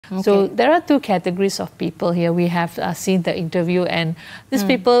Okay. So there are two categories of people here. We have seen the interview, and these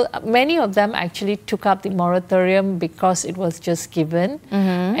people, many of them actually took up the moratorium because it was just given,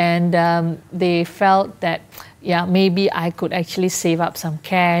 and they felt that, yeah, maybe I could actually save up some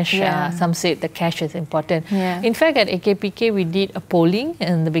cash. Some said the cash is important. In fact, at AKPK, we did a polling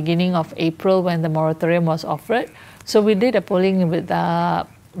in the beginning of April when the moratorium was offered. So we did a polling with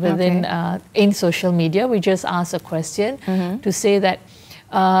in social media. We just asked a question to say that,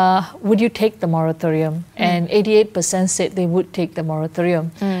 would you take the moratorium? And 88% said they would take the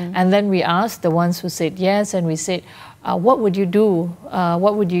moratorium. And then we asked the ones who said yes, and we said, what would you do?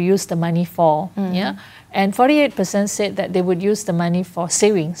 What would you use the money for? And 48% said that they would use the money for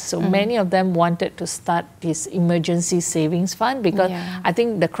savings. So many of them wanted to start this emergency savings fund, because I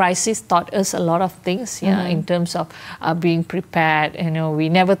think the crisis taught us a lot of things in terms of being prepared. You know, we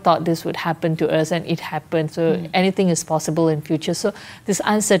never thought this would happen to us, and it happened. So anything is possible in future. So this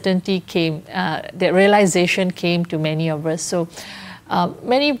uncertainty came, the realization came to many of us. So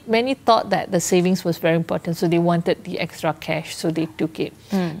many thought that the savings was very important, so they wanted the extra cash, so they took it.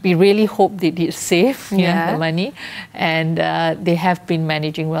 We really hope they did save the money, and they have been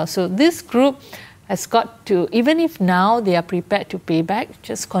managing well. So this group has got to, even if now they are prepared to pay back,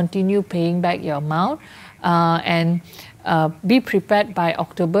 just continue paying back your amount, and be prepared by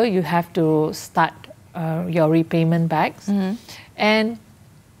October. You have to start your repayment backs, and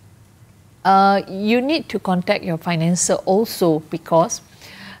you need to contact your financer also, because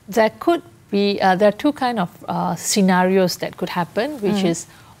there could be there are two kind of scenarios that could happen, which is,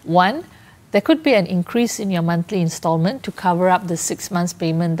 one, there could be an increase in your monthly installment to cover up the 6 months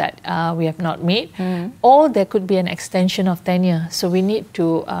payment that we have not made, or there could be an extension of tenure. So we need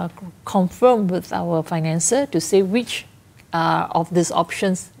to confirm with our financer to say which of these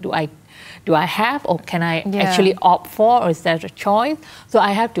options do I have, or can I actually opt for, or is there a choice? So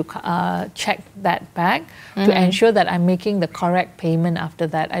I have to check that back to ensure that I'm making the correct payment after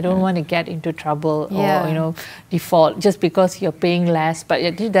that. I don't want to get into trouble or default just because you're paying less, but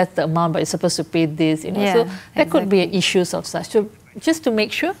that's the amount, but you're supposed to pay this. So there could be issues of such. So just to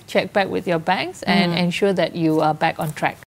make sure, check back with your banks and ensure that you are back on track.